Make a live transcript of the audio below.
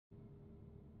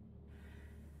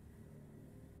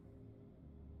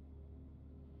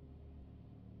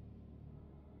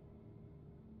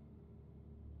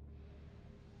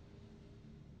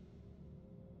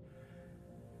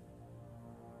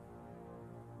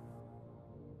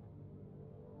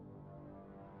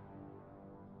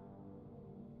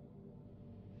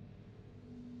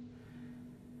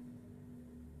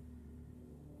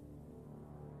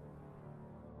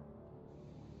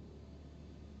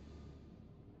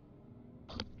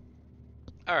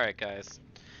Alright guys,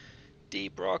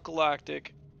 Deep Rock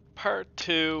Galactic, Part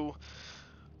 2.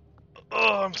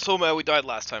 Oh, I'm so mad we died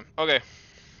last time. Okay,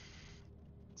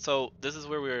 so this is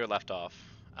where we were left off.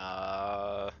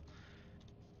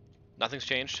 Nothing's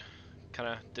changed.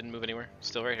 Kinda didn't move anywhere.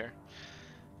 Still right here.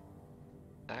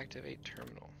 Activate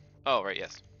terminal. Oh, right,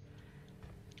 yes.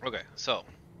 Okay, so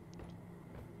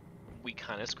we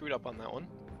kinda screwed up on that one.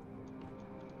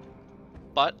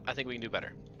 But I think we can do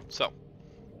better. So,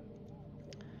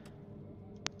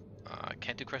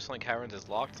 can't do crystalline caverns is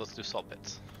locked. Let's do salt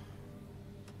pits.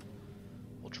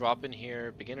 We'll drop in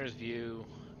here, beginner's view,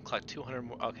 collect 200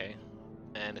 more, okay,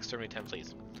 and exterminate 10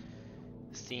 fleas.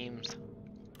 Seems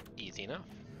easy enough.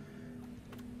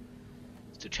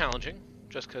 It's too challenging,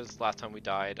 just because last time we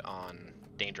died on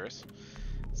dangerous.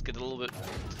 Let's get a little bit,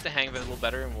 get the hang of it a little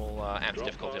better, and we'll amp the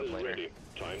difficulty up later.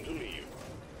 Time to leave.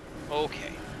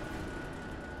 Okay.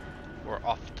 We're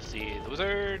off to see the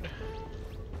wizard.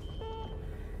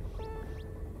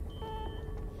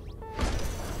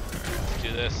 Let's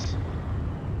do this.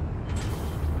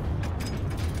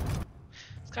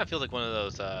 This kind of feels like one of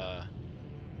those,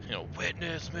 you know,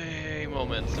 witness me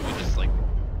moments that we just, like,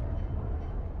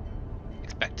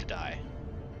 expect to die.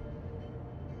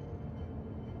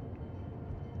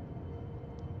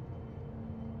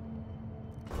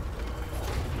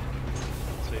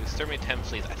 So we exterminate 10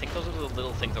 fleas. I think those are the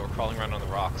little things that were crawling around on the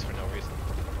rocks for no reason.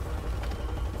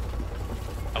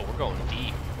 Oh, we're going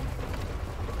deep.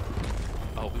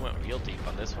 Oh, we went real deep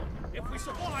on this one. If we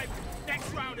survive,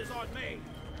 next round is on me.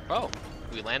 Oh,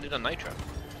 we landed on Nitro.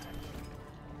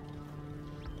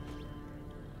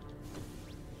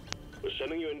 We're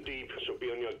sending you in deep, so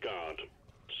be on your guard.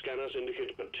 Scanners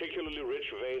indicate particularly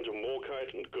rich veins of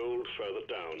morkite and gold further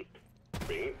down.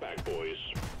 Bring it back, boys.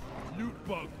 Loot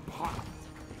bug pop.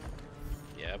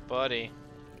 Yeah, buddy.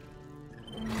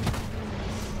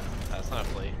 That's not a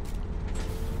flea.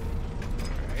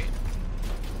 Alright.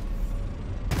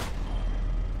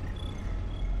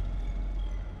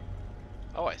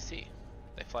 Oh, I see.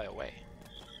 They fly away.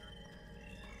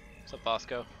 What's up,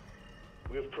 Bosco?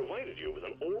 We have provided you with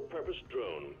an all-purpose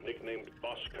drone nicknamed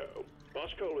Bosco.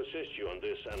 Bosco will assist you on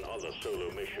this and other solo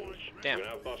missions. Damn. You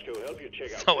can have Bosco help you check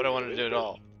out... That's not what I wanted to do at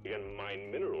all. You can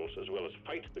mine minerals as well as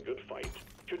fight the good fight.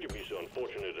 Should you be so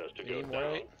unfortunate as to go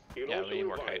down, he can also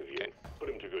revive you. Okay. Put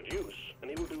him to good use, and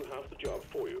he will do half the job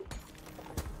for you.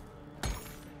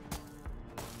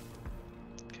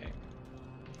 Okay.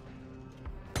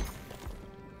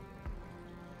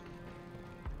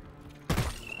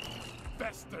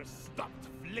 Bester stopped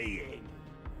fleeing.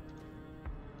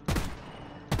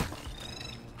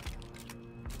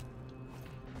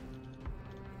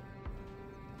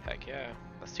 Heck yeah.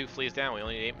 That's 2 fleas down. We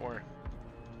only need 8 more.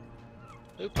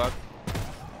 Loot bug.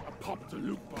 I popped a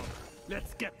loot bug.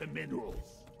 Let's get the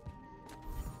minerals.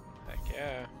 Heck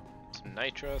yeah. Some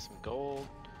nitro, some gold.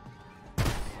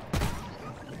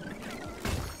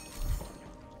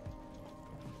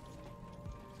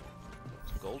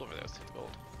 Some gold over there. Let's take the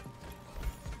gold.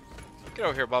 Get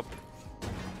over here, Bob.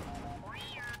 There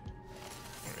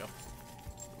we go.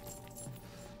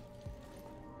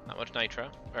 Not much nitro.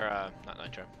 Or, not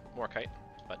nitro. Morkite,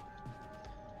 but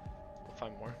we'll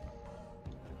find more.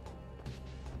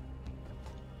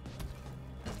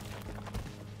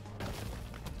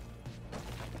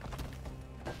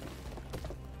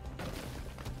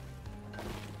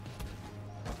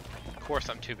 Of course,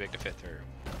 I'm too big to fit through.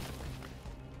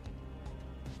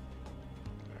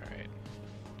 Alright.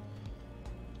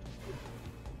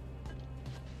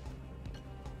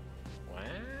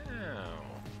 Wow.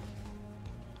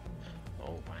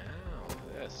 Oh, wow. Look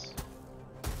at this.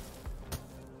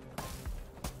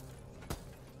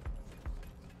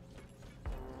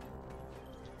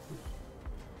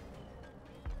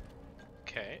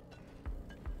 Okay.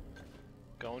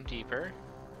 Going deeper.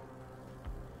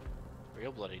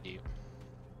 Real bloody deep.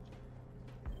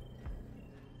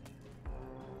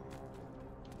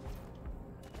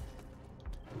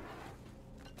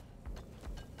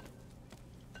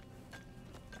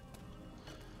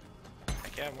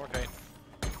 Heck yeah, more kite.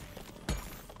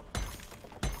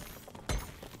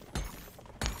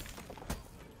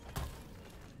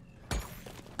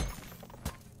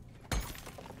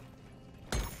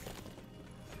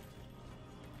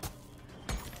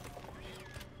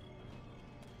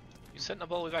 Sitting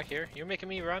up all the way back here. You're making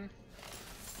me run?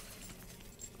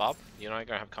 Bob, you and I are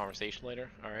gonna have a conversation later,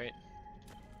 alright?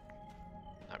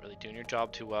 Not really doing your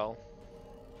job too well.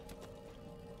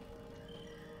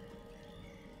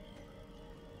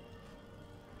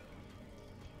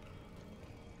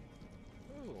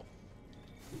 Ooh.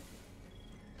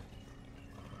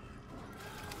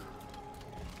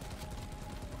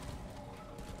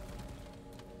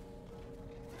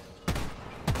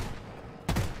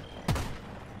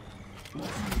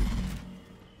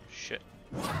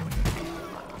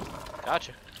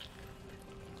 Gotcha.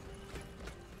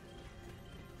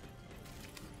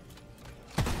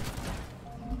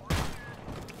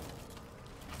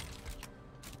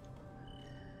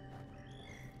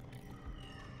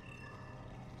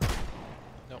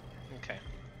 Nope. Okay.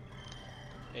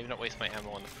 Maybe not waste my ammo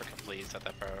on the frickin' fleas at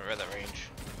that far, or that range.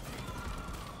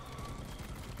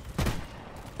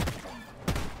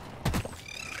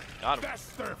 Got him.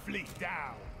 Faster, fleet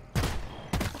down.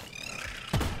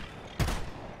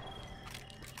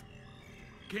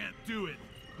 Can't do it.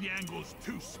 The angle's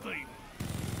too steep.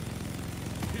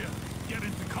 Here, get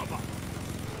into cover.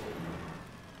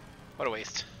 What a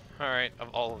waste. Alright, of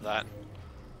all of that.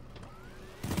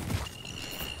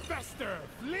 Faster,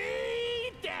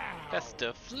 flee down. Best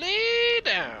to flee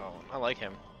down. I like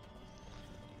him.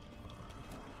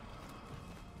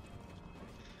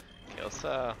 Okay, let's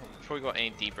before we go any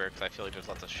deeper, because I feel like there's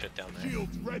lots of shit down there.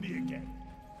 Shields ready again.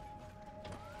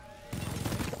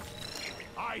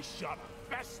 I shot a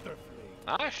faster flee.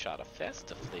 I shot a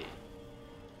festa flea.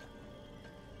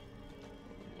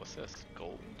 What's this?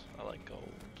 Gold. I like gold.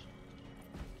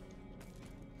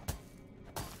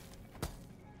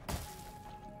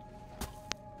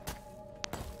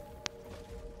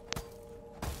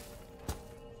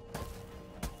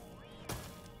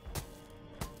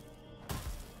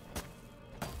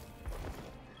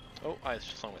 Oh, I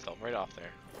just slung myself right off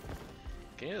there.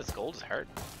 Getting this gold is hard.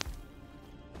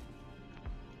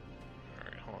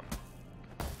 Alright, hold on.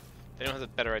 If anyone has a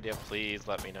better idea, please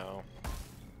let me know.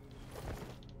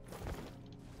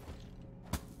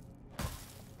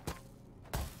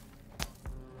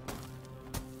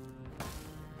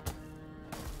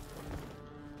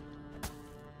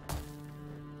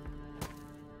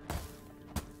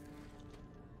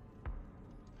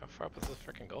 How far up is this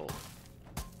freaking gold?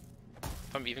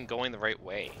 If I'm even going the right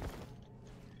way.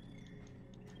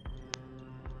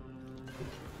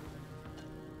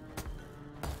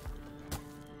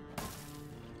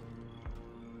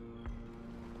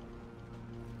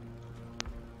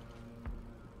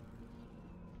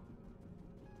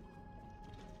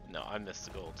 No, I missed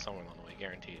the gold somewhere along the way,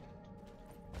 guaranteed.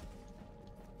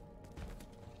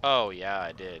 Oh yeah,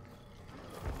 I did.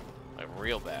 Like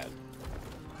real bad.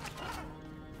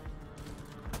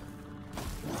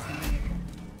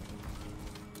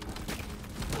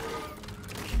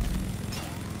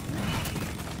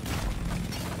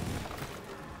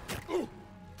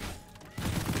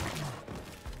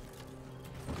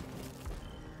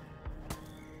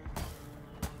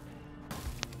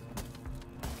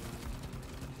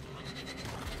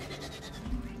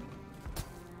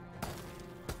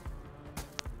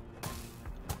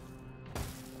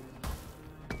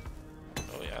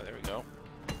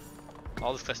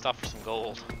 All this 'cause I stopped for some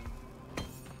gold.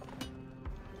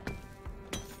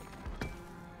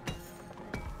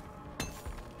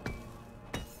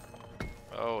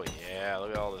 Oh yeah,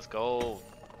 look at all this gold.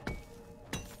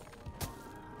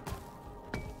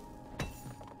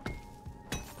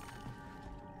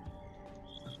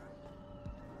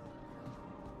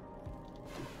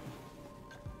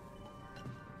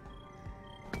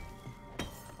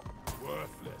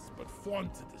 Worthless, but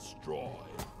fun to destroy.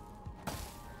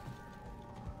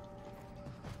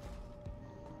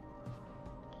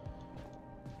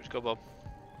 Go, Bob.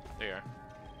 There you are.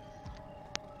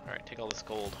 Alright, take all this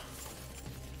gold.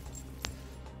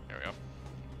 There we go.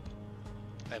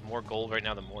 I have more gold right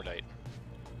now than Mordite.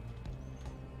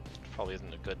 Which probably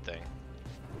isn't a good thing.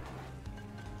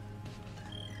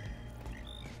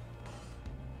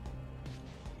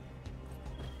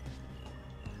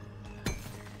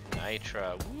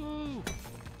 Nitra, woo!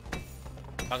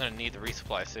 I'm gonna need the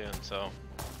resupply soon, so.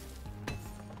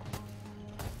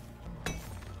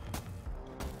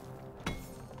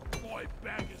 My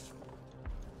bag is full.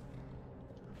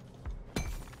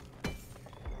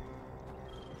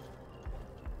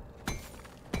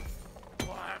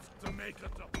 We'll have to make a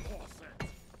deposit.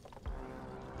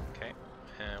 Okay,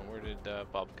 and where did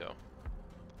Bob go?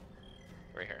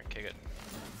 Right here, okay, good.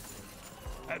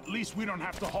 At least we don't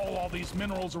have to haul all these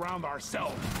minerals around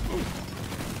ourselves.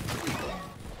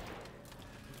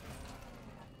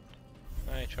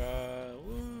 Nitra,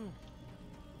 woo!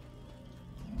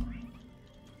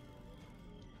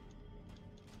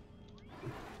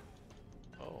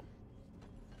 Oh.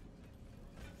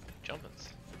 Jumpins.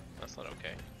 That's not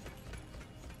okay.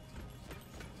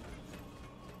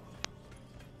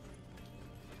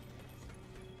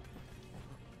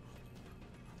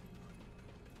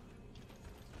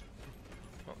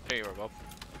 Oh, there you are, Bob.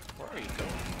 Where are you going?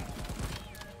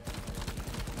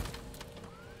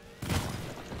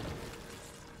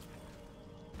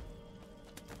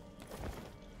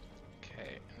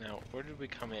 Okay, now where did we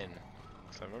come in?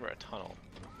 Looks I remember a tunnel.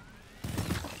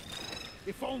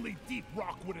 If only Deep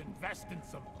Rock would invest in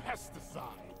some pesticides.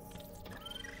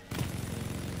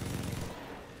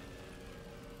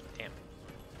 Damn.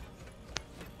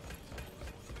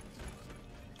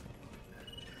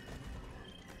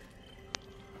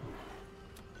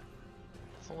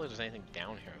 It's not like there's anything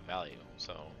down here of value,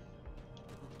 so.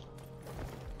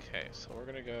 Okay, so we're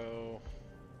gonna go.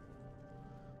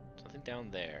 There's nothing down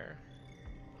there.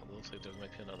 Although it looks like there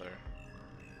might be another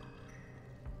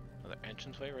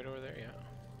entranceway right over there, yeah.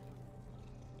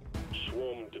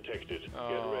 Swarm detected. Oh,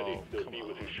 Get ready. They'll come be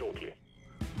with on. you shortly.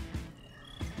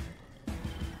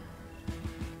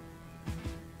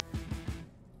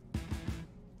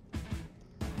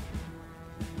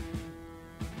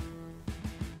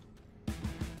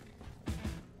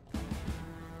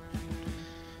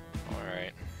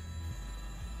 Alright.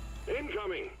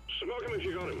 Incoming! Smoke him if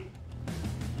you got him.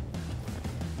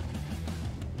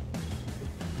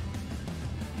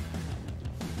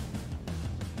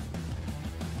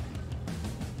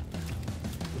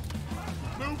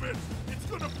 Move it! It's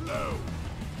gonna blow!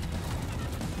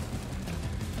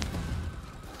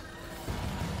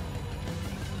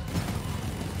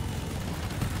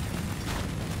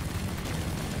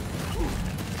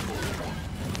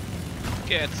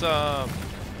 Get some.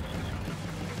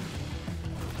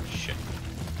 Shit.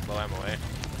 Blow ammo away.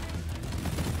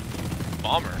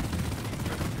 Bomber.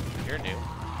 You're new.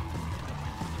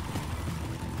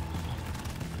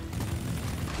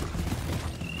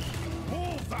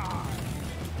 Bullseye!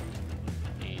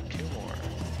 Need 2 more.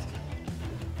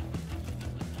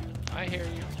 I hear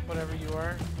you, whatever you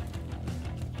are.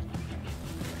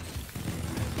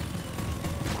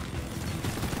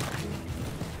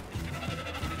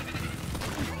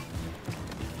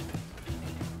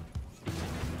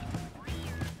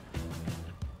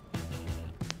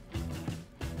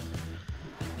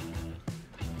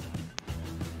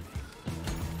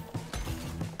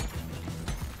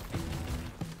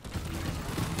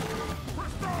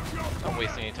 Not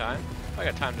wasting any time. I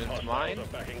got time into mine. Hostiles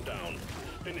are backing down.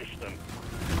 Finish them.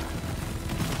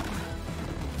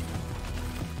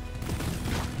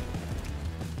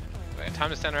 I got time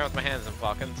to stand around with my hands and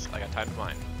Falcons. I got time to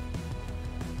mine.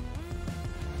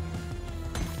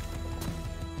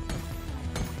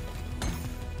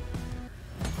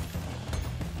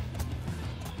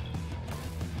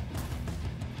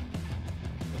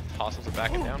 The hostiles are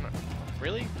backing down.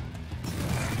 Really?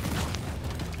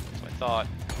 That's what I thought.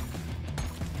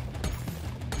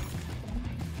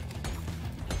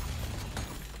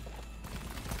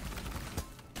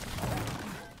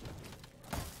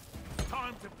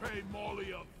 Time to pay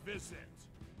Molly a visit.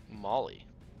 Molly.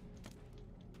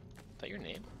 Is that your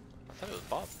name? I thought it was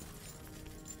Bob.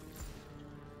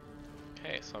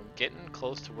 Okay, so I'm getting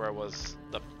close to where I was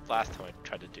the last time I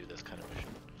tried to do this kind of mission.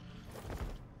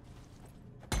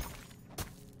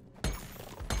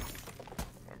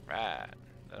 Alright.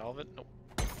 Is that all of it? Nope.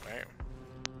 Alright.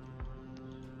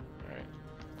 Alright.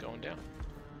 Going down.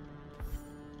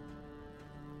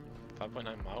 5.9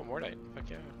 mile mordite. Fuck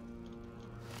yeah.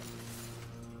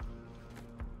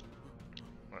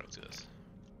 Alright, let's do this.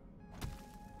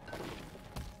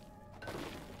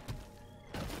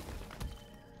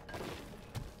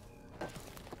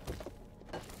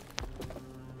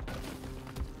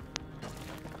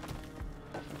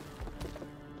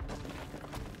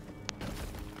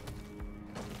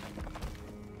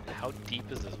 How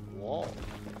deep is this wall?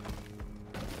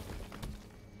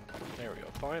 There we go,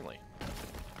 finally.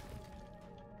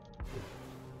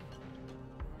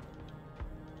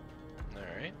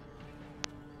 Alright.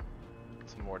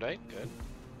 Some mordite, good.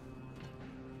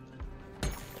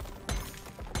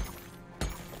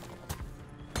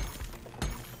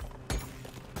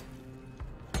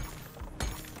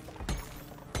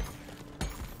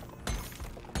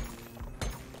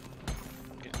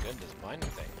 Getting good at this mining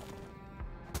thing.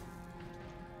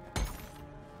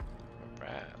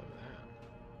 Alright, look at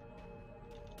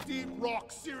that. Deep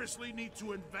Rock seriously need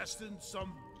to invest in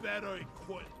some better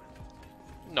equipment.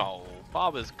 No,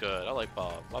 Bob is good. I like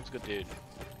Bob. Bob's a good dude.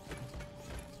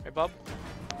 Hey, Bob?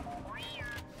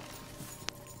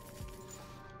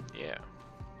 Yeah.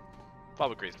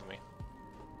 Bob agrees with me.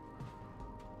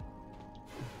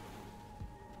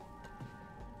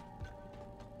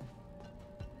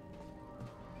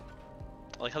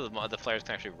 I like how the flares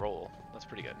can actually roll. That's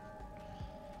pretty good.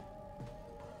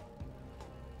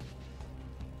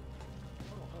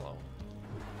 Oh, hello.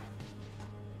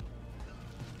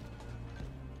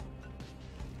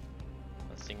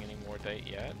 Not seeing any more date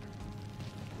yet.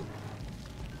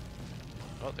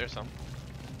 Oh, there's some.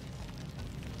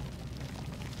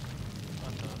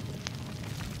 What the?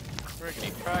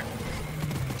 Friggin' crack.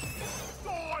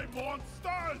 Die,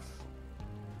 monsters!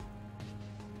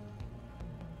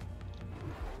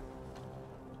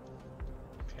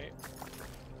 Okay.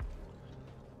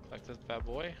 Collect this bad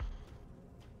boy.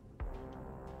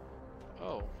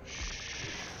 Oh.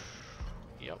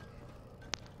 Yep.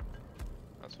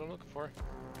 That's what I'm looking for.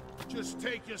 Just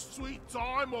take your sweet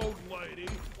time, old lady.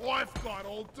 I've got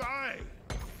all day.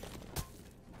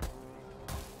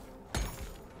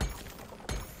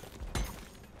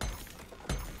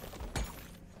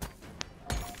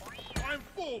 I'm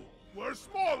full. Where's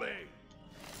Smalley?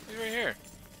 He's right here.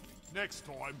 Next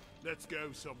time, let's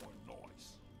go somewhere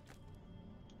nice.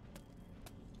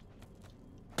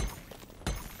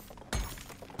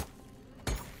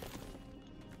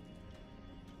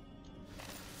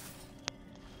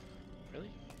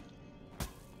 Really?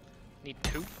 Need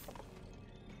two?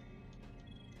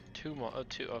 Two more. Oh,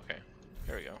 two. Okay.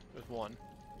 Here we go. There's one.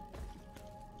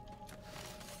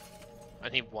 I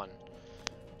need one.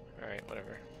 Alright,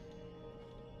 whatever.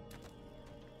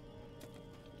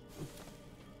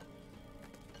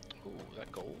 Ooh, is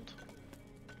that gold?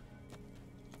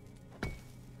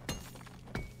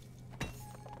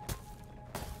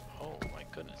 Oh my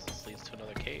goodness, this leads to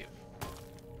another cave.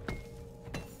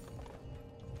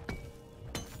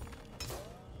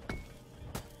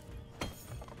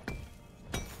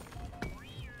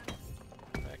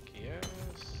 Heck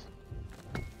yes.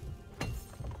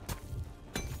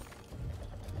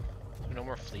 No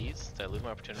more fleas? Did I lose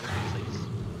my opportunity for fleas?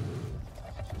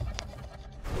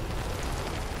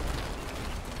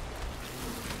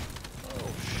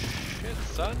 Oh shit,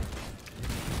 son!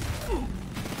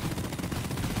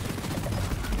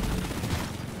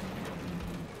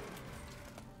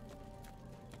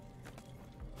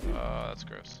 That's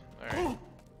gross. Alright.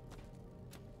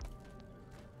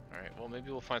 Alright, well maybe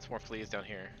we'll find some more fleas down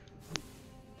here.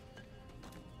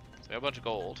 So I got a bunch of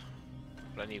gold,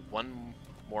 but I need one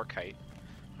more kite.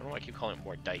 I don't know why I keep calling it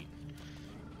more dite.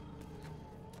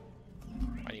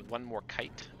 I need one more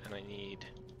kite, and I need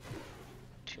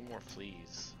two more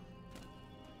fleas.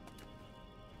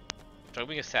 Which I would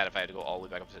be sad if I had to go all the way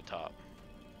back up to the top.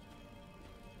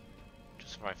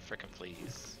 Just for my frickin'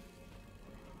 fleas.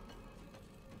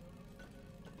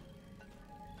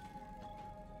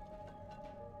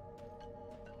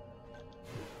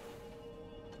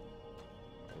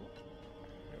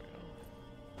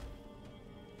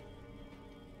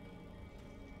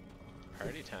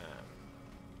 Party time.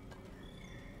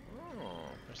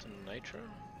 Oh, there's some nitro.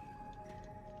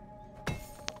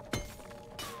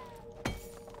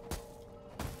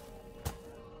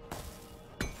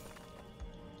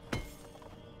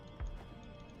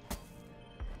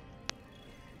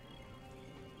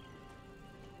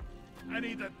 I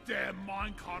need the damn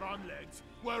minecart on legs.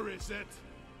 Where is it?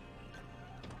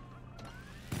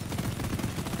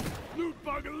 Loot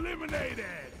bug eliminated!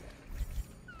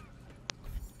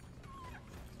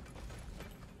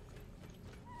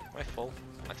 Am I full?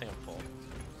 I think I'm full.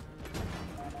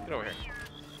 Get over here.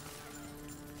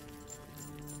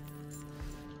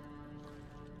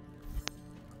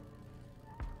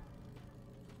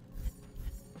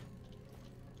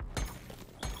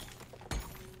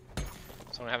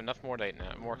 So I have enough more kite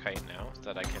now, so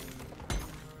that I can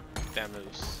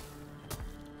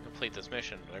complete this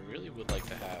mission. But I really would like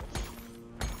to have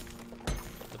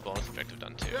the bonus objective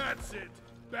done too. That's it.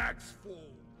 Bag's full.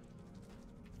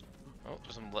 Oh,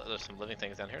 there's some living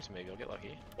things down here, so maybe I'll get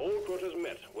lucky. All quotas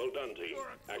met. Well done, team.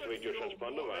 Activate your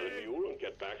transponder via the mule and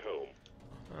get back home.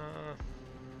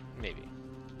 Maybe.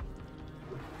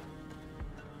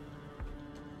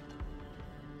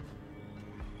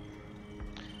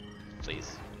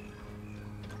 Please.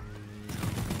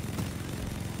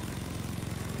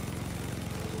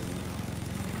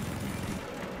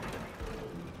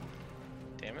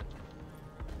 Damn it.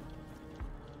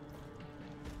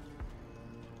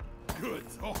 Good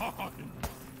time.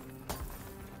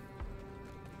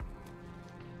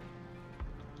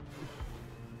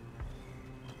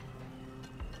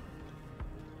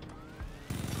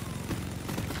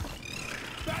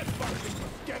 That fucking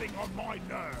was getting on my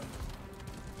nerves.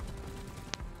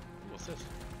 What's this?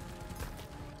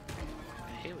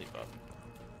 A Haley bug.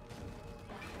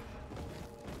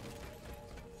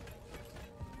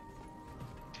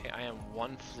 Okay, I am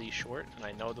one flea short, and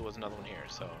I know there was another one here,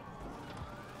 so...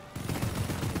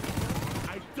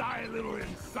 I die a little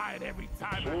inside every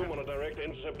time. Swarm on a direct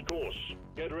intercept course.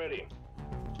 Get ready.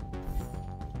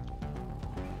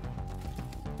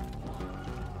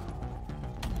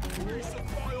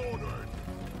 Resupply ordered.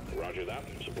 Roger that.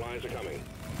 Supplies are coming.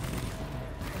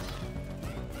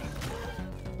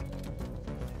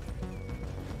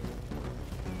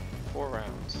 Four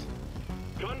rounds.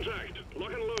 Contact.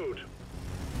 Lock and load.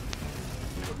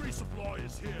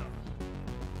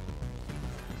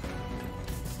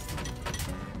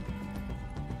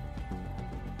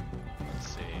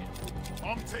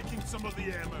 I'm taking some of the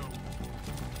ammo.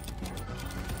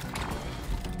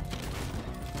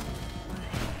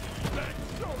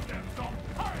 Let's show them some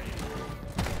pain!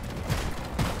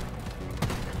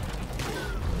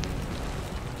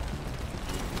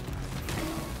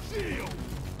 Shield!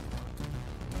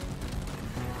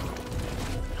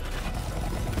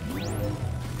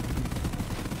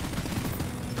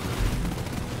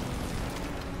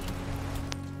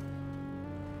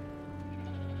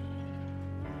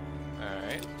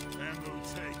 Alright. Ammo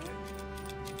taken.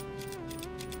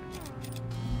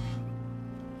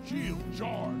 Shield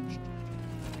charged.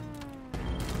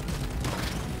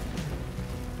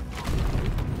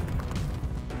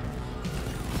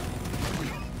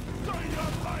 See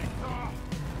you later!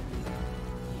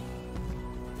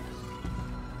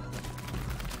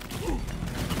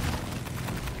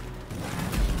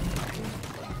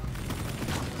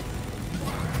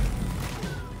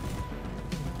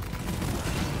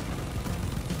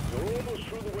 You're almost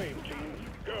through the wave, team.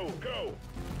 Go, go!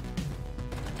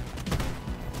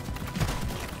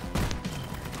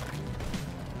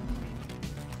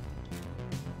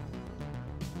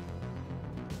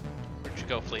 Where'd you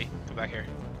go, Flea? Come back here.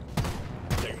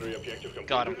 Secondary objective completed.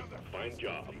 Got him. Fine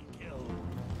job.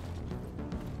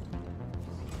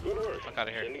 Good work. Fuck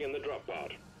outta here. Sending in the drop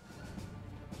pod.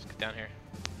 Let's get down here.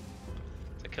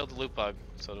 So I killed the loot bug,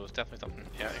 so there was definitely something.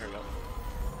 Yeah, here we go.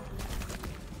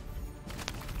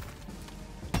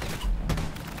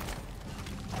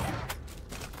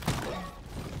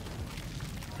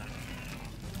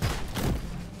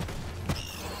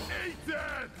 Eat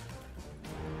that!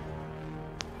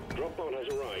 Drop pod has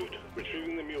arrived.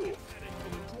 Retrieving the mule.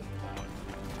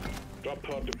 Drop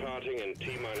pod departing in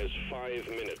T-minus 5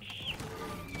 minutes.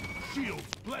 Shields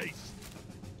placed.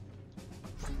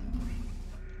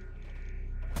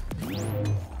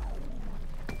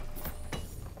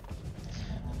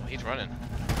 Oh, he's running.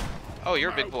 Oh,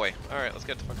 you're a big boy. Alright, let's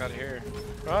get the fuck out of here.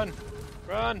 Run!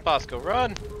 Run, Bosco,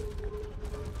 run!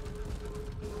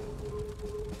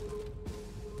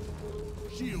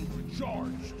 Shield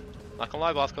recharged. Not gonna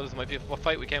lie, Bosco, this might be a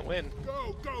fight we can't win.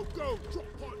 Go, go, go! Drop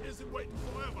pod isn't waiting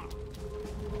forever.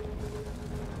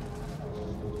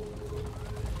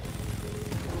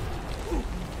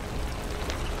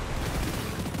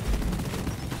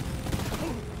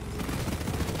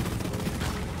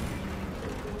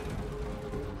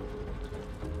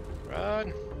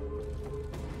 Run!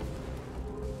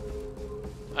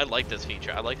 I like this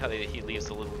feature. I like how he leaves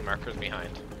the little markers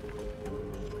behind.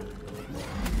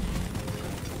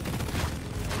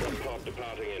 Drop pod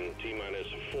departing in T-minus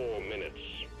 4 minutes.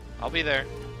 I'll be there.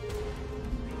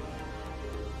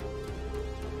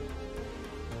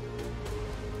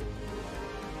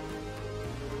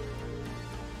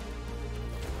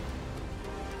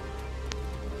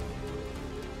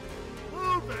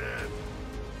 Move it!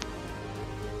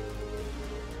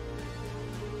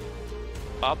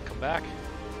 Bob, come back.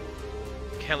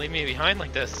 Can't leave me behind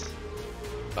like this.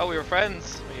 Oh, we were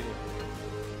friends. What do you do?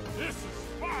 This is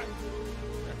fun!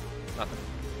 Nothing.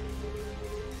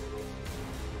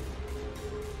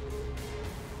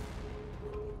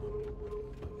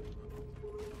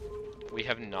 We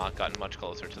have not gotten much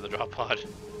closer to the drop pod.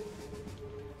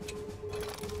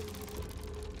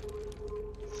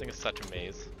 This thing is such a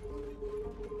maze.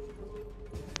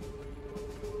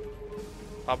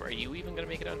 Bob, are you even gonna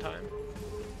make it on time?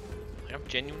 Like, I'm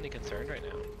genuinely concerned right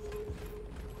now.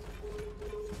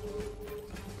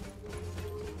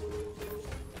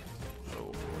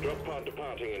 Oh. Drop pod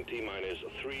departing in T-minus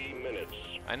 3 minutes.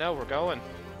 I know, we're going.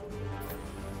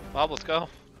 Bob, let's go.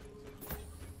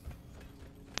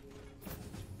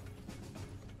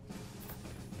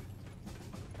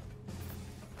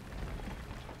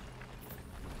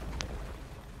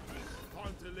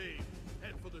 Time to leave.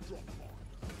 Head for the drop pod.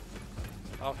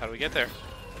 Oh, how do we get there?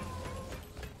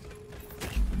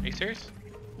 Are you serious?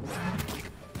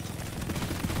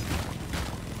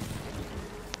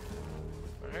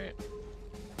 Alright.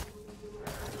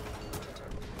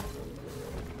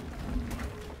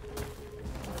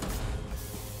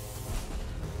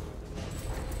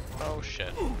 Oh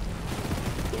shit.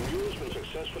 The mule's been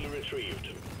successfully retrieved.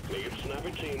 Make it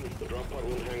snappy, team. The drop pod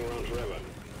won't hang around forever.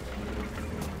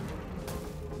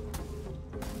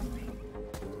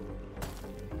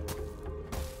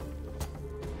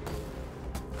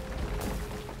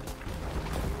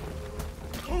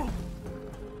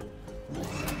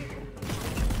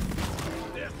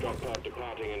 Drop pod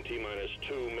departing in T-minus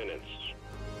 2 minutes.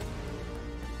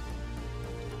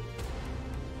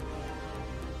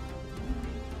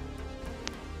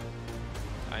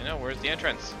 I know, where's the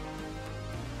entrance?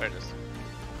 There it is.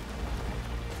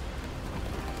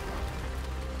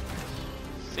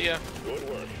 See ya. Good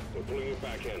work. We're pulling you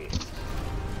back in.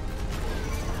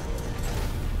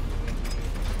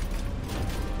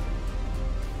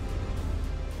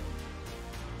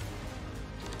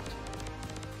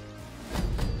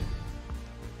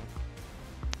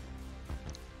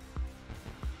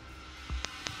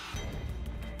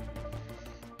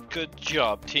 Good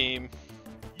job, team.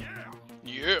 Yeah.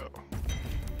 Yeah.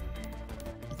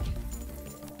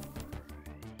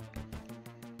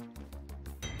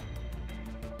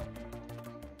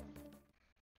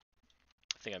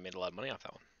 I think I made a lot of money off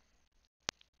that one.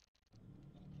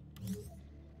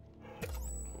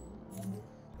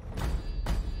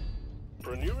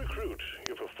 For a new recruit,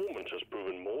 your performance has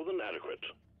proven more than adequate.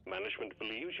 Management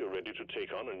believes you're ready to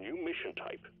take on a new mission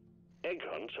type. Egg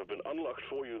hunts have been unlocked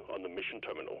for you on the mission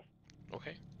terminal.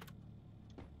 Okay.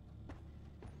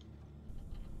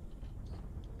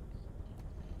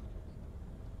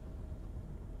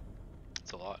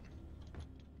 It's a lot.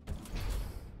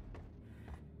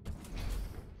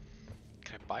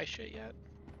 Can I buy shit yet?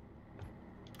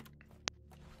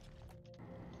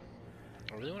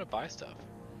 I really want to buy stuff.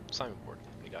 Assignment board.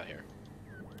 What do you got here?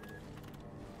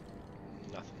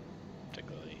 Nothing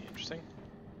particularly interesting.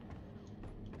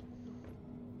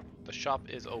 The shop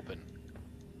is open.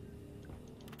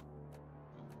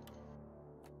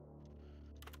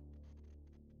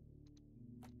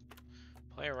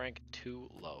 Player rank too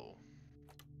low.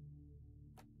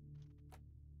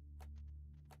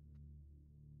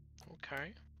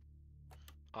 Okay.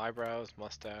 Eyebrows,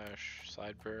 mustache,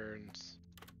 sideburns.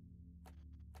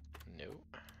 No.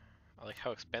 I like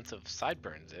how expensive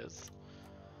sideburns is.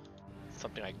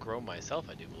 Something I grow myself,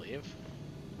 I do believe.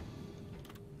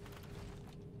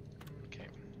 Okay.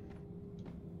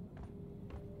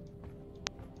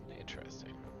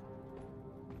 Interesting.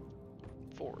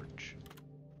 Forge.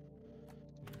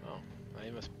 Oh, I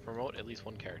must promote at least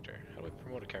one character. How do I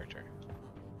promote a character?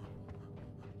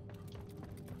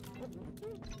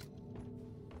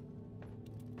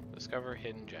 Discover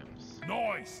hidden gems.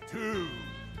 Nice too.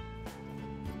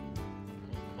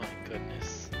 Oh my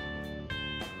goodness.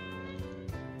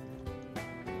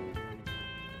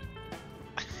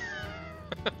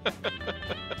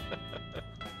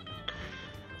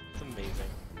 It's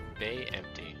amazing. Bay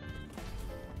empty.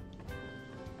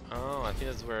 Oh, I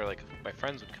think this is where like my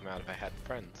friends would come out if I had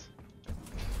friends.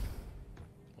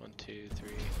 1, 2, 3.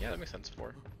 Yeah, that makes sense.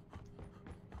 4.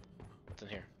 What's in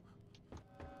here?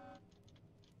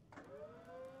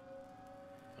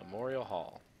 Memorial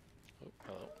Hall. Oh,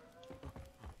 hello.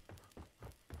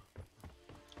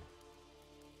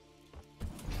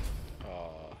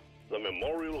 The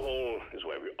Memorial Hall is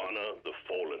where we honor the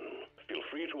fallen. Feel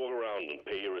free to walk around and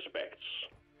pay your respects.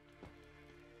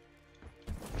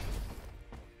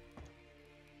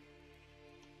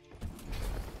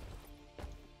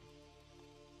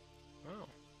 Oh.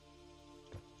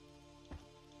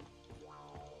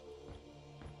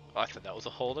 Oh, I thought that was a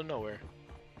hole to nowhere.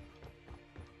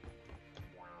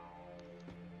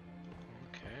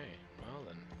 Okay, well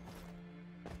then.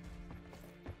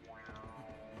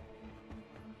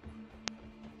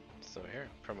 So here,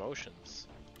 promotions.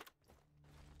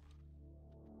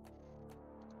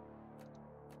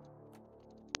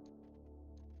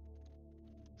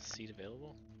 Seat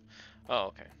available? Oh,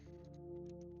 okay.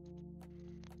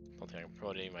 Don't think I can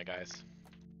promote any of my guys.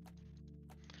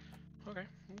 Okay,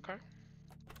 okay.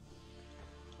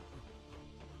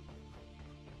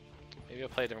 Maybe I'll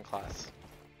play a different class.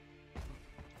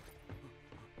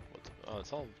 Oh,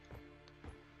 it's all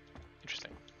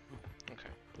interesting. Okay.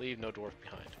 Leave no dwarf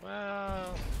behind.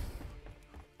 Well,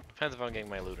 depends if I'm getting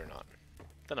my loot or not.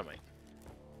 Then I might.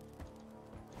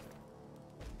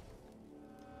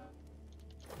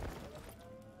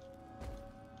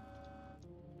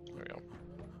 There we go.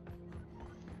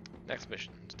 Next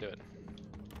mission. Let's do it.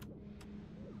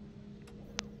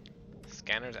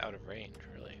 Scanner's out of range,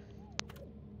 really.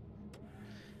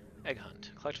 Egg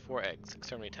hunt. Collect 4 eggs.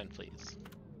 Exterminate 10 fleas.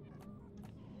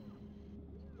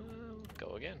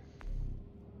 Go again.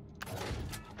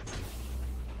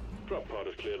 Drop pod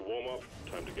is cleared. Warm up.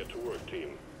 Time to get to work,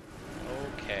 team.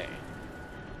 Okay.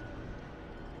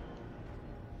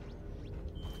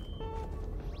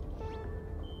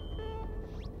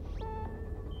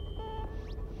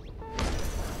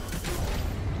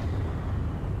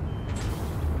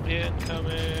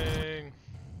 Incoming!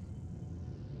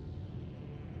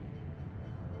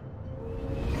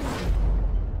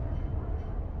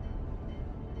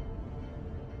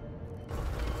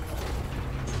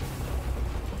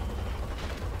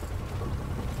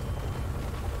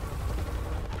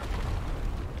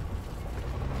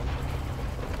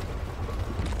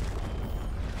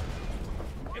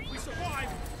 If we survive,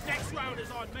 next round count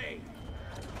is on me.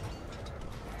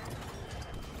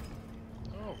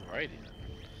 Alrighty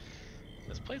then.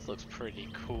 This place looks pretty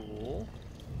cool.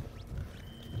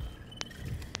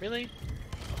 Really?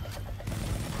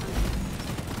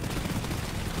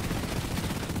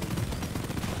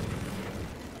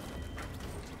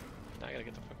 Now I gotta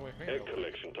get the fuck away from here. Egg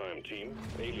collection time, team.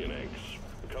 Alien eggs.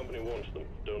 The company wants them.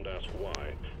 Don't ask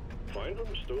why. Find them,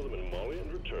 store them in Molly,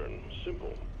 and return.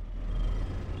 Simple.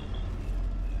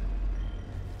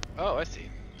 Oh, I see.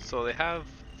 So they have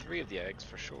 3 of the eggs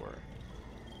for sure.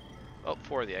 Oh,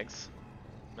 4 of the eggs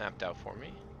mapped out for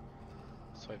me.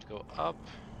 So I have to go up.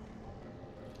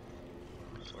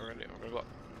 So we're gonna go up.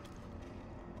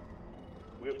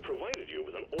 We have provided you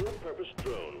with an all-purpose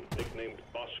drone nicknamed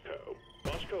Bosco.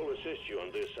 Bosco will assist you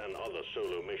on this and other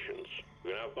solo missions.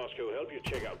 You can have Bosco help you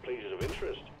check out places of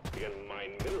interest. You can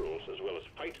mine minerals as well as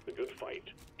fight the good fight.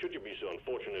 Should you be so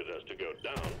unfortunate as to go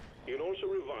down, he can also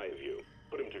revive you.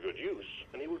 Put him to good use,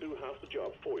 and he will do half the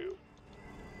job for you.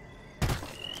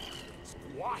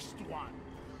 Squashed one.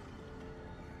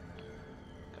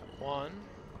 Got 1.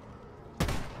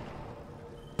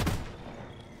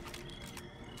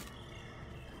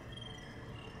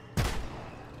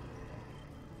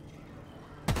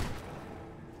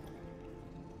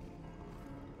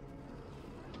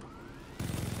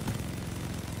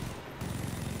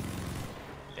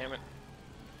 Damn it.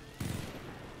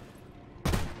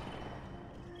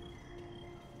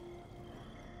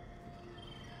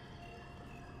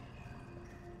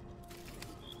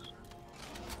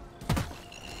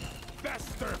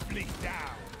 Faster fleet down.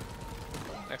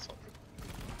 Excellent.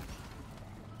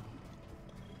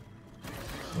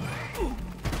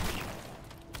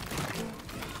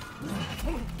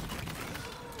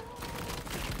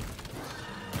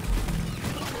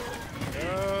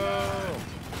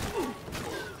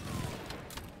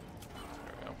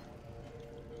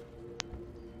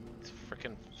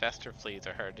 Faster fleets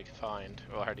are hard to find,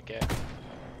 or hard to get.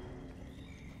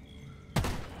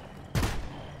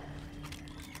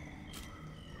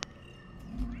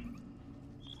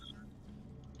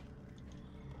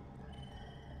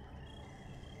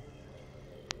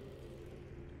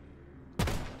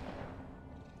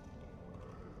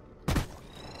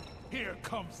 Here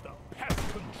comes the pest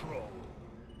control.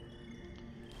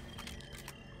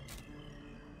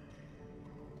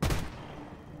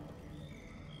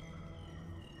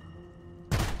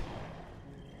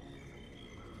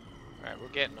 Alright, we're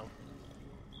getting them.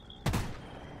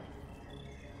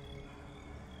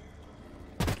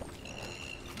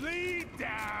 Lead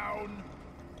down.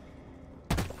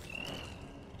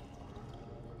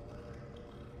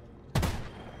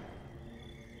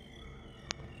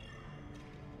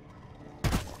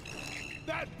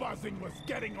 That buzzing was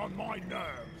getting on my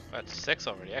nerves. That's 6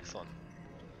 already, excellent.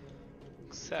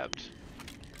 Except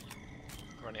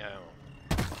running out of ammo.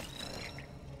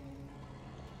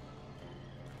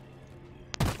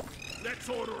 Let's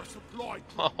order a supply.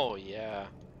 Oh yeah.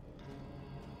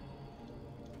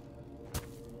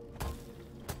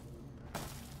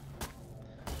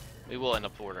 We will end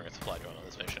up ordering a supply drone on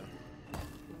this mission.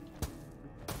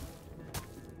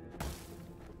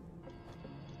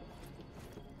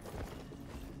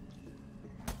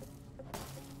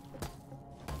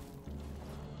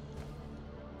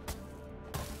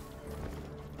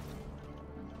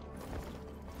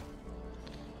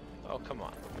 Oh, come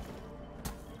on.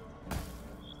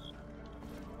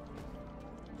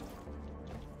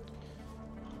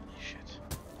 Shit.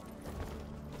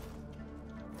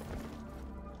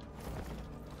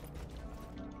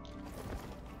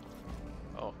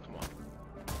 Oh, come on.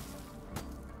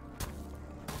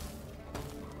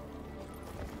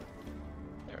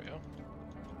 There we go.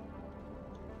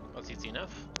 That's easy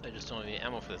enough. I just don't have any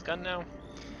ammo for this gun now.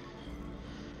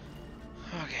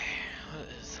 Okay, what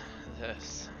is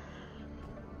this?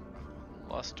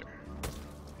 Luster.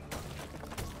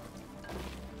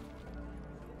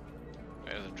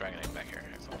 There's a dragon egg back here.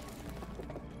 Excellent.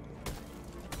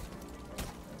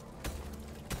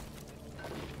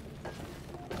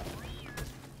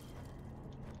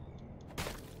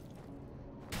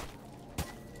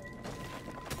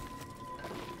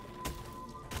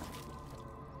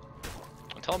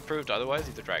 Until I'm proved otherwise,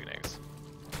 these are dragon eggs.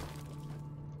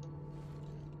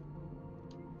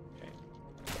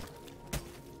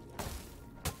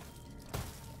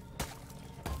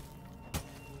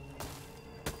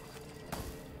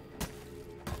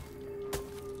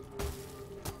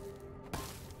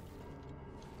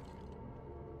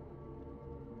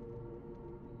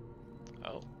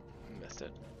 Oh, missed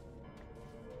it.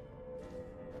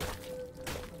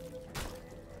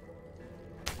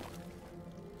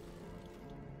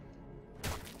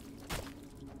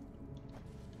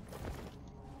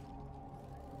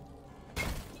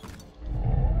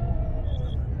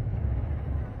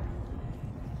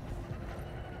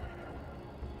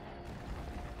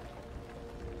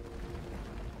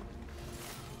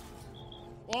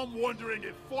 I'm wondering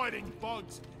if fighting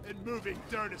bugs and moving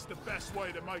dirt is the best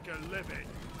way to make a living.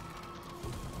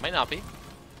 Might not be.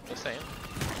 Just saying.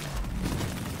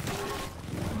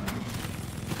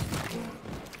 Ooh,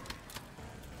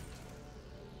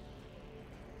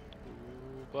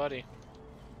 buddy.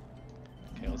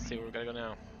 Okay, let's see where we gotta go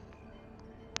now.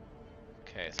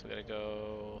 Okay, so we gotta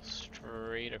go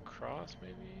straight across,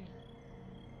 maybe?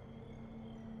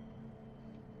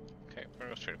 Okay, we're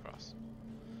gonna go straight across.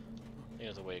 I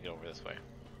think there's a way to get over this way.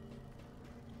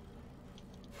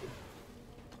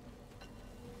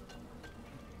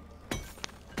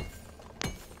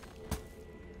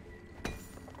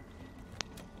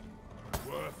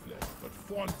 Worthless, but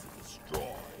fun to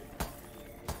destroy.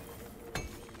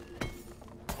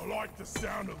 I like the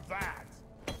sound of that.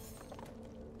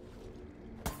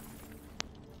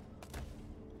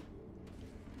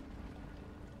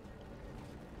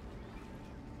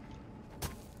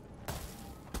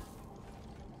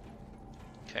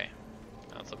 Okay,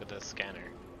 now let's look at the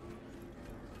scanner.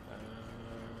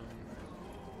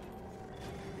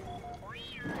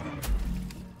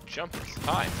 Jumpers,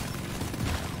 hi!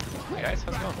 Hi guys,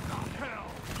 how's it going?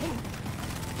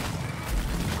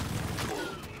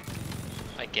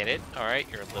 I get it, alright,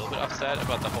 you're a little bit upset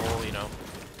about the whole, you know,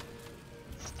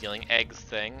 stealing eggs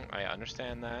thing. I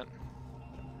understand that.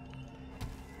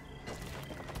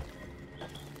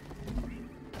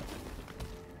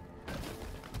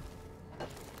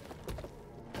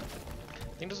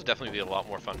 I think this will definitely be a lot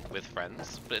more fun with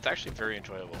friends, but it's actually very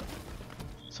enjoyable.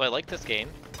 So I like this game,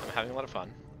 I'm having a lot of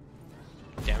fun.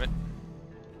 Damn it.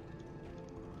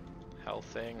 Health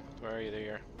thing, where are you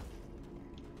there?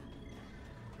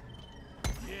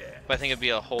 Yeah. But I think it'd be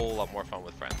a whole lot more fun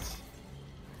with friends.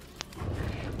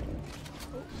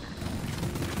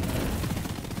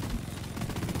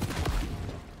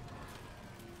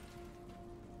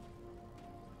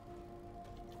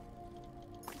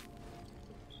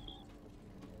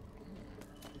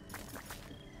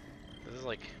 This is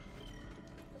like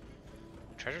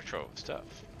treasure trove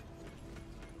stuff.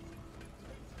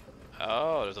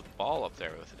 Oh, there's a ball up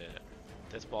there with it in it.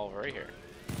 This ball right here.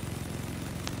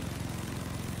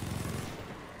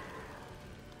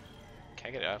 Can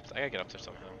I get it up? I gotta get up there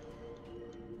somehow.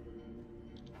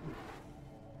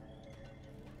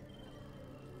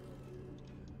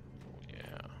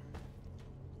 Yeah.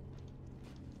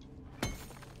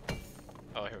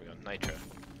 Oh, here we go. Nitro.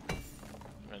 I'm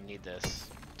gonna need this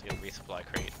to get a resupply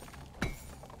crate.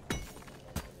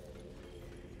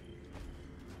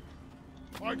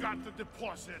 I got the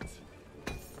deposit.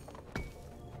 I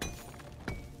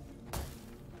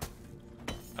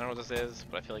don't know what this is,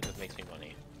 but I feel like this makes me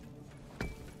money.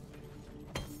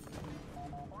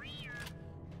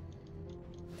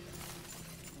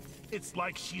 It's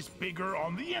like she's bigger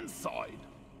on the inside.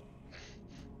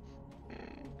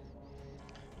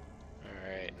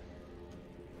 Alright.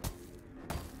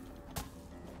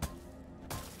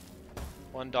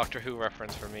 One Doctor Who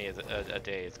reference for me is a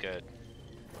day is good.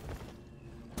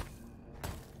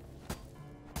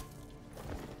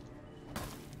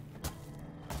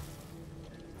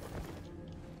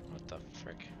 What the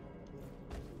frick?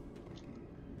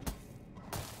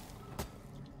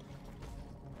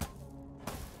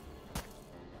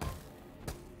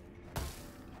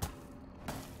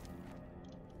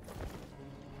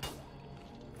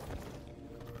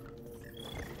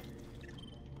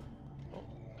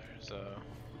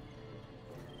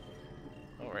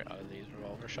 Alright, these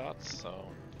revolver shots, so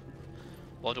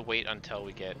we'll have to wait until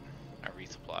we get our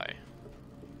resupply.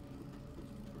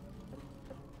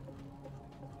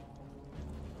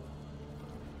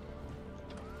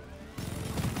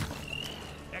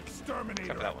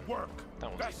 Exterminator that at one. work.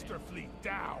 That one's easy. Vester fleet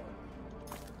down.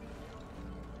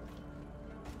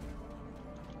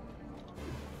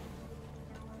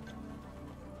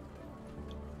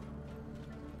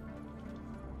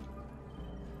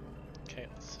 Okay,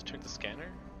 let's check the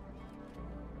scanner.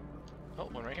 Oh,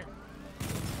 one right here.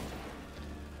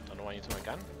 Don't know why I'm using my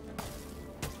gun.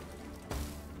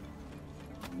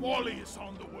 Wally is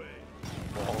on the way.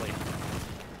 Wally.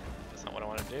 That's not what I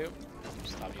want to do.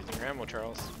 Stop using your ammo,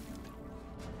 Charles.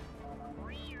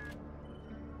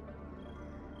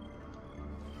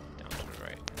 Down to the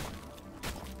right.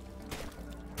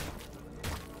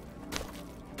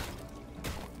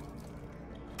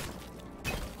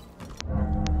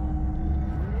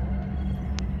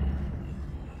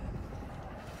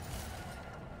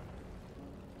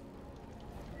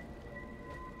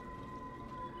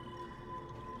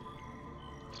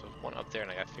 So there's one up there,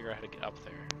 and I gotta figure out how to get up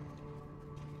there.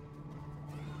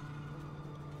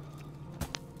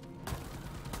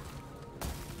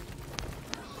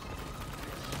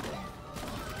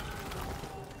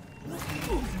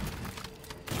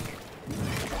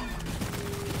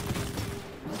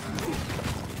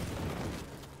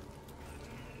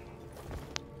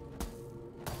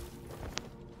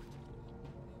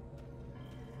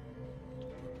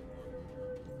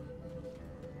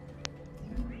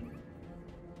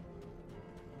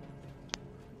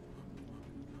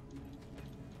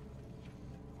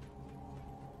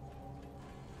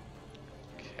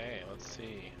 let's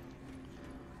see.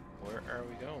 Where are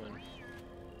we going?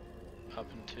 Up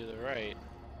and to the right.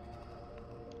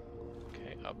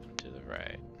 Okay, up and to the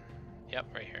right. Yep,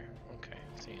 right here. Okay,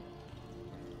 see.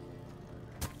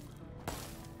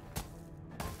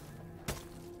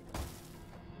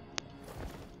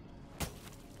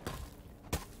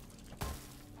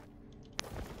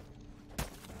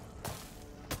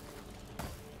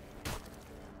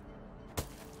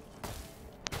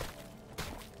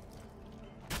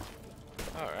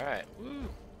 Alright, woo!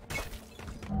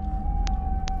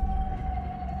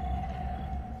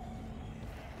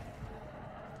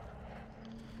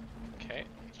 Okay,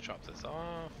 let's chop this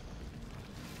off.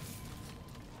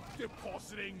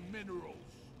 Depositing minerals.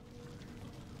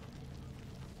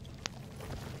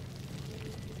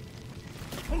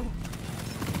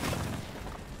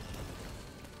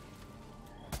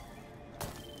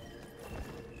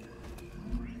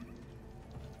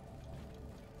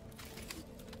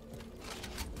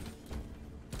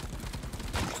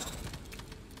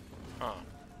 Huh.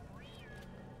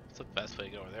 What's the best way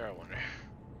to get over there, I wonder?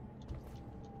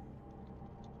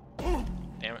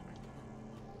 Damn it.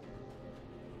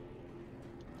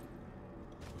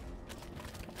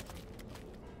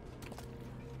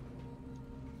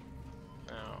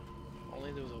 Now, if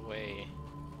only there was a way.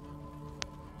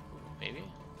 Maybe?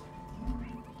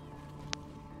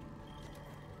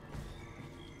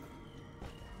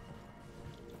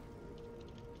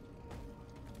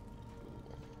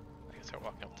 I can start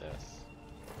walking up this.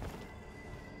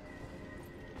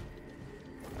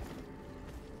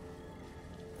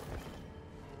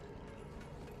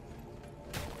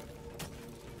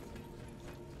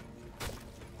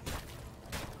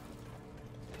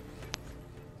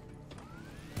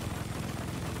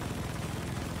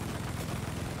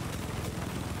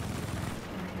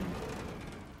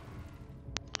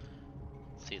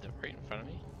 See that right in front of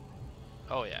me?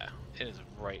 Oh yeah, it is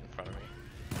right in front of me.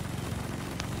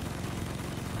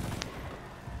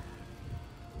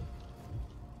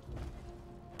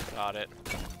 Got it.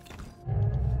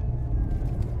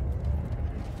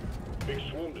 Big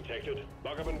swarm detected.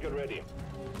 Buck up and get ready.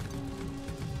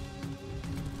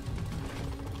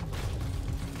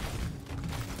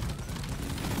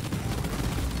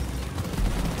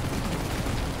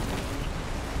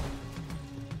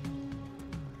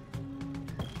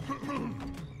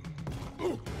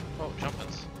 Oh,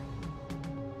 jumpins.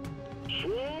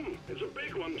 Swarm! It's a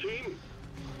big one, team.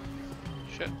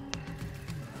 Shit.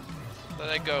 Let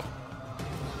that go.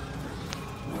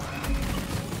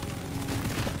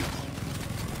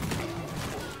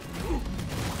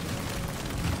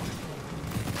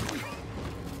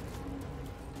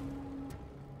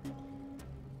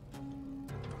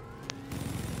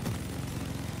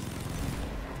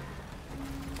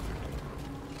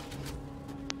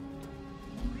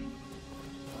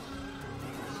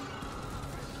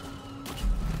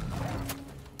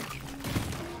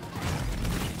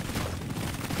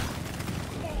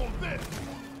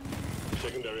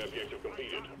 Secondary objective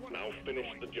completed. Now finish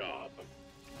the job.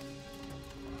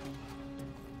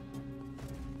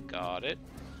 Got it.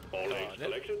 All Got eggs it.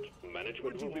 collected.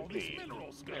 Management will be pleased.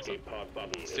 Escape pod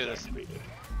button is do this. activated.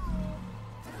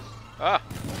 Ah!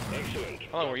 Excellent.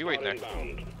 How long were you waiting there?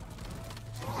 Inbound.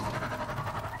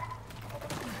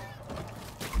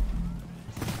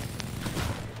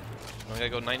 We gotta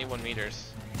go 91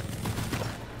 meters.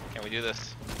 Can we do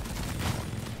this?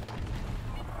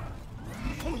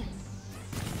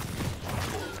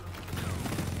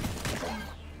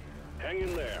 Hang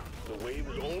in there. The wave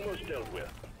is almost dealt with.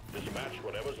 Dispatch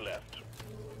whatever's left.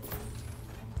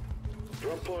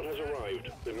 Drop pod has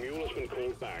arrived. The mule has been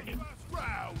called back.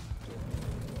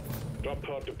 Drop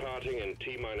pod departing in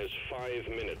T-minus 5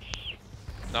 minutes.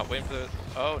 Not waiting for the...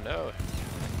 Oh no.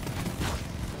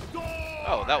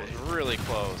 Oh, that was really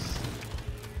close.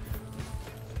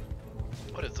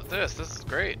 What is this? This is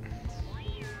great.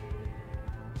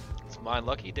 It's my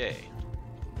lucky day.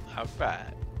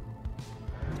 Alright.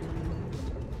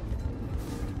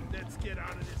 Let's get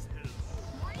out of this hill.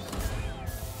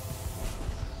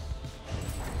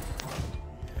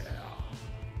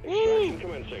 Extraction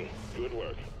commencing. Good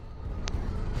work.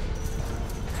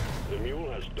 The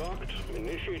mule has docked,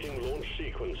 initiating launch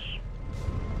sequence.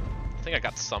 I think I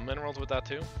got some minerals with that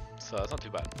too, so that's not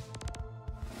too bad.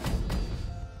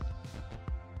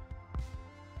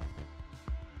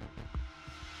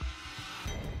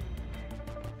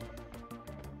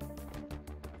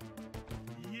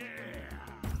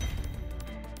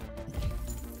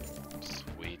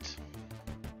 Sweet.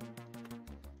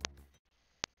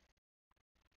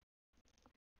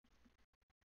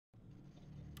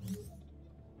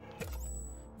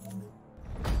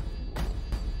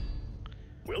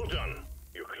 Well done.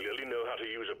 You clearly know how to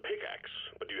use a pickaxe,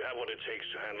 but do you have what it takes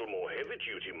to handle more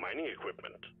heavy-duty mining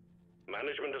equipment?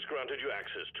 Management has granted you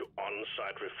access to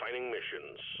on-site refining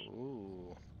missions.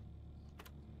 Ooh.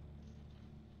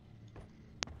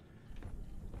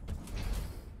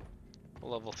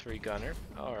 Level 3 gunner.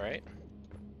 Alright.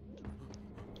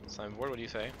 Signboard, what do you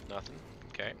say? Nothing.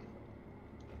 Okay.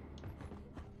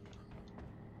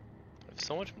 I have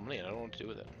so much money and I don't know what to do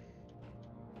with it.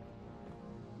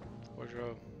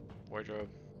 Wardrobe. Wardrobe.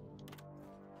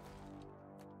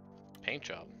 Paint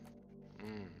job.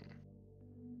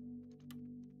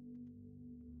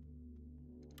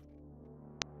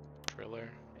 Driller.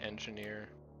 Engineer.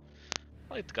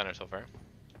 I like the gunner so far.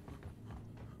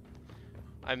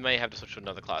 I may have to switch to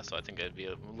another class, so I think it'd be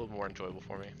a little more enjoyable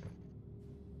for me.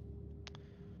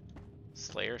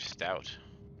 Slayer Stout.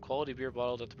 Quality beer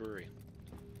bottled at the brewery.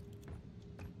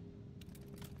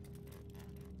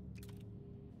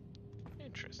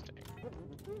 Interesting.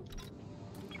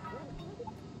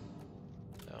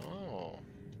 Oh.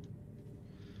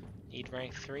 Need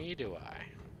rank 3, do I?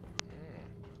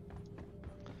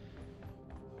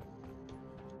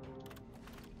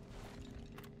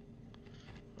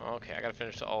 Okay, I gotta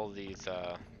finish all of these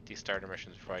starter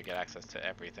missions before I get access to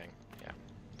everything. Yeah.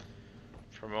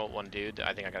 Promote one dude.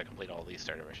 I think I gotta complete all these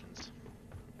starter missions.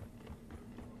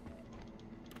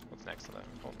 What's next on that?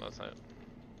 Oh, no, that's not it.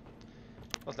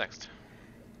 What's next?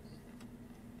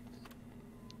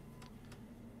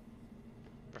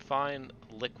 Refine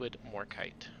liquid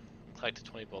morkite. Collect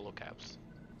 20 bolo caps.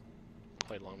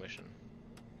 Quite a long mission.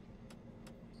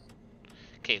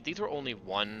 Okay, if these were only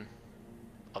one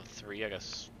of 3, I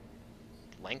guess,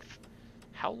 length,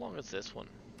 how long is this one?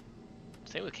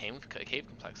 Same with cave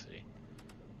complexity.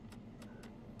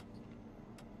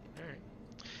 Alright.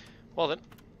 Well then,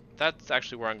 that's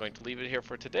actually where I'm going to leave it here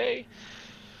for today.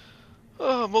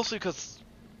 Mostly because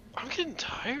I'm getting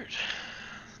tired.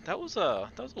 That was a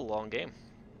long game.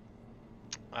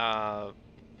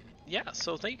 Yeah,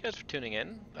 so thank you guys for tuning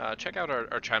in. Check out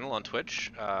our channel on Twitch,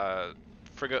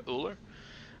 Frigga Ullr.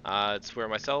 It's where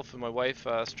myself and my wife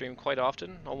stream quite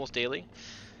often, almost daily.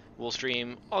 We'll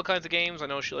stream all kinds of games. I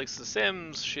know she likes The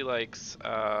Sims, she likes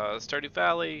Stardew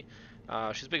Valley,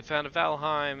 she's a big fan of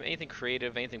Valheim, anything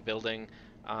creative, anything building.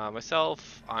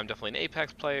 Myself, I'm definitely an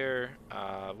Apex player,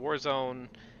 Warzone,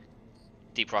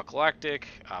 Deep Rock Galactic,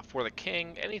 For the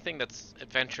King, anything that's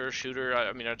adventure, shooter.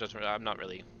 I mean, I'm not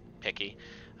really picky.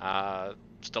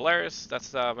 Stellaris,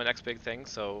 that's my next big thing,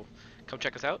 so come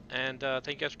check us out, and thank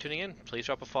you guys for tuning in. Please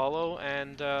drop a follow,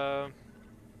 and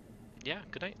yeah,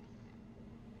 good night.